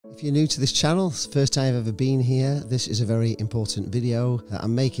If you're new to this channel, it's the first time I've ever been here, this is a very important video that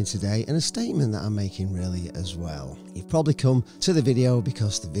I'm making today, and a statement that I'm making really as well. You've probably come to the video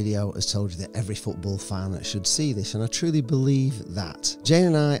because the video has told you that every football fan should see this, and I truly believe that. Jane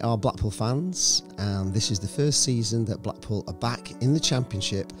and I are Blackpool fans, and this is the first season that Blackpool are back in the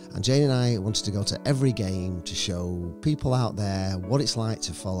Championship, and Jane and I wanted to go to every game to show people out there what it's like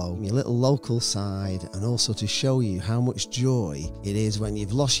to follow your little local side, and also to show you how much joy it is when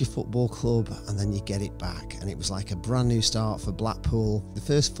you've lost your football club and then you get it back. And it was like a brand new start for Blackpool, the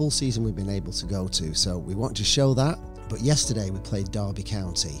first full season we've been able to go to, so we want to show that. But yesterday we played Derby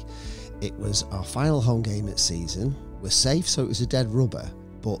County. It was our final home game at season. We're safe, so it was a dead rubber,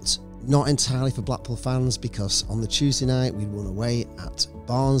 but not entirely for Blackpool fans, because on the Tuesday night we'd won away at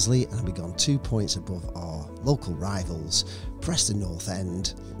Barnsley and we'd gone 2 points above our local rivals, Preston North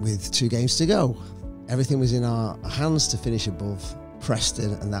End, with 2 games to go. Everything was in our hands to finish above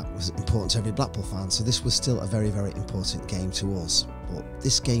Preston, and that was important to every Blackpool fan, so this was still a very, very important game to us. But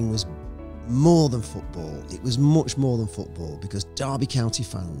this game was more than football. It was much more than football, because Derby County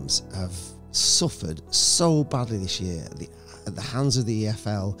fans have suffered so badly this year at the hands of the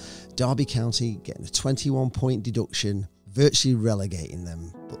EFL. Derby County getting a 21-point deduction, virtually relegating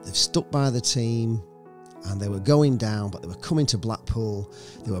them, but they've stuck by the team. And they were going down, but they were coming to Blackpool.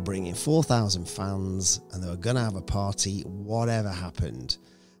 They were bringing 4,000 fans, and they were going to have a party, whatever happened.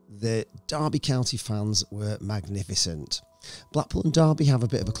 The Derby County fans were magnificent. Blackpool and Derby have a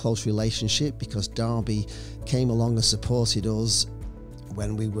bit of a close relationship, because Derby came along and supported us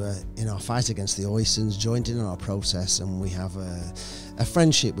when we were in our fight against the Oystons, joined in our protest, and we have a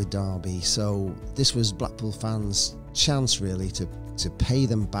friendship with Derby. So this was Blackpool fans' chance really to pay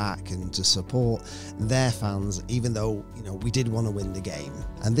them back and to support their fans, even though, you know, we did want to win the game.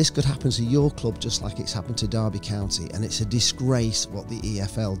 And this could happen to your club just like it's happened to Derby County, and it's a disgrace what the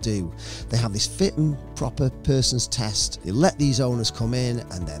EFL do. They have this fit and proper person's test. They let these owners come in,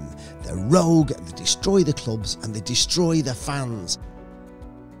 and then they're rogue, they destroy the clubs and they destroy the fans.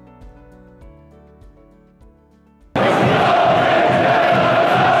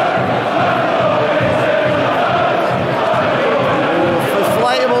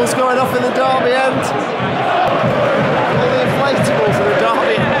 Going off in the Derby end. All the inflatables in the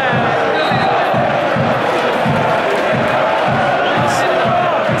Derby end.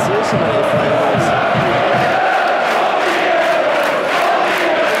 See some of the inflatables.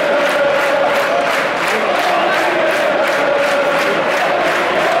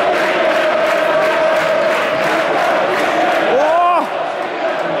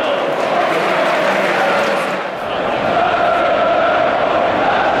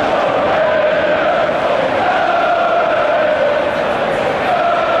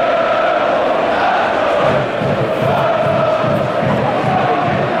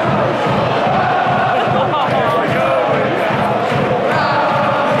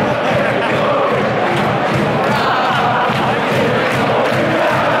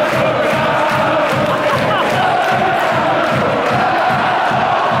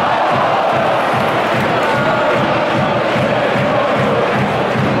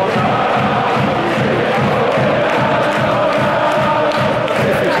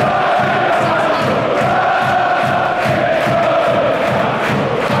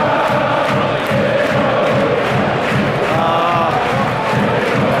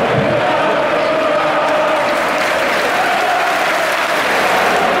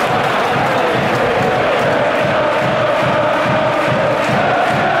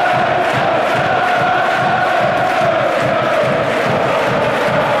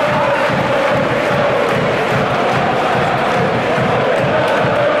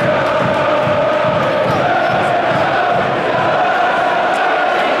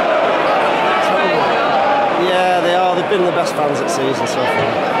 Been the best fans at season so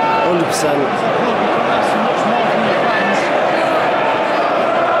far, 100%.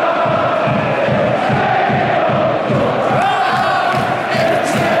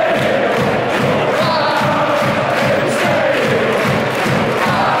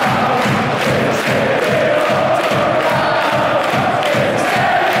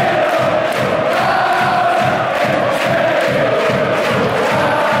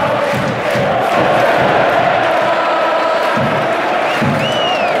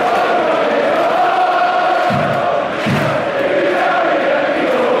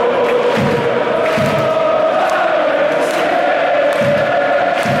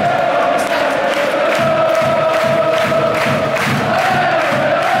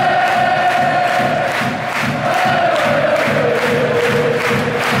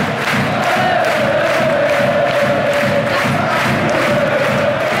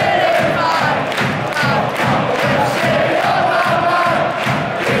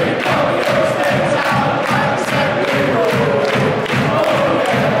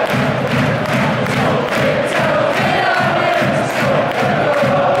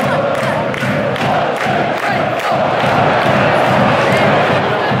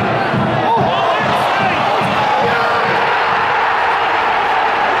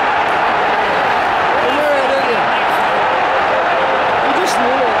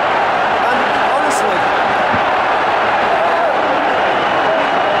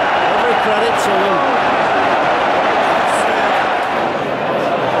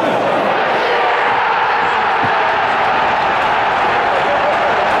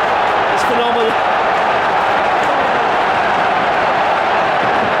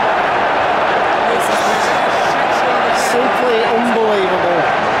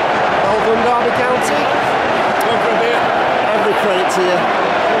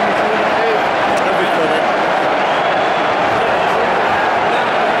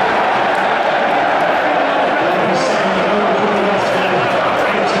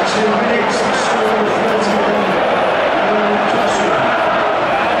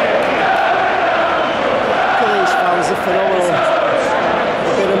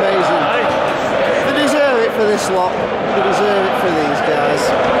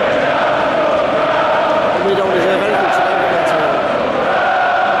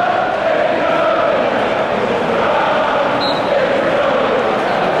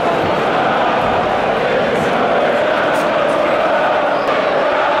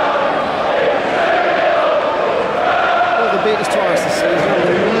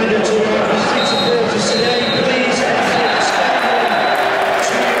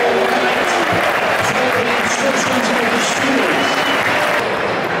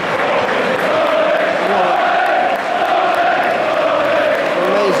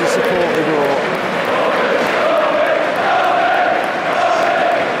 support we brought.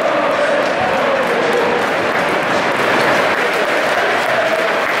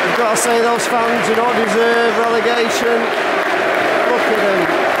 You've got to say those fans do not deserve relegation. Look at them.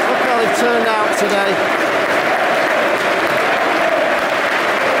 Look how they've turned out today.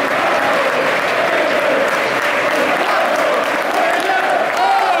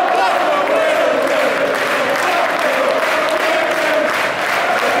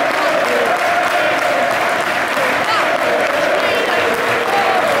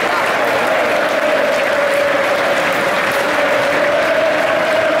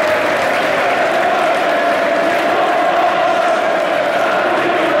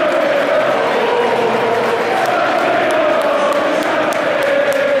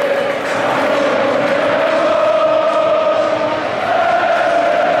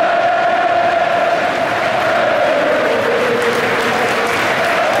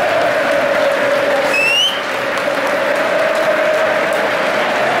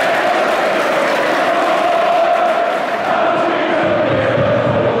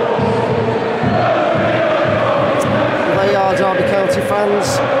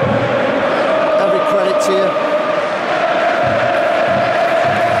 Fans, every credit to you.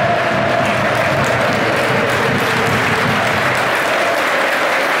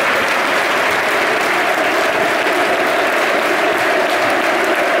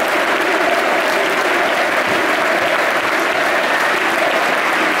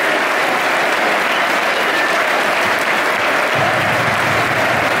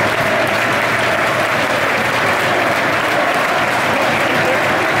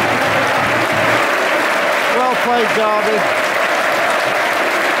 Played Derby.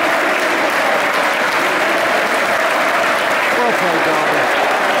 Well played Derby.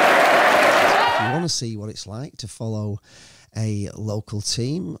 If you want to see what it's like to follow a local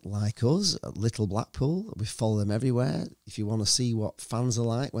team like us, Little Blackpool, we follow them everywhere. If you want to see what fans are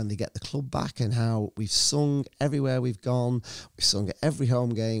like when they get the club back and how we've sung everywhere we've gone, we've sung at every home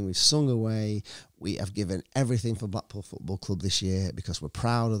game, we've sung away, we have given everything for Blackpool Football Club this year because we're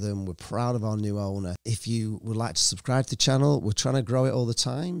proud of them, we're proud of our new owner. If you would like to subscribe to the channel, we're trying to grow it all the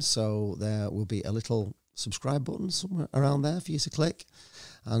time, so there will be a little subscribe button somewhere around there for you to click.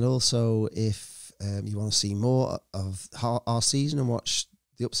 And also, if you want to see more of our season and watch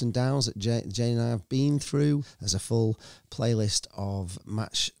the ups and downs that Jane and I have been through, there's a full playlist of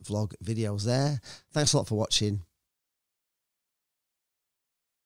match vlog videos there. Thanks a lot for watching.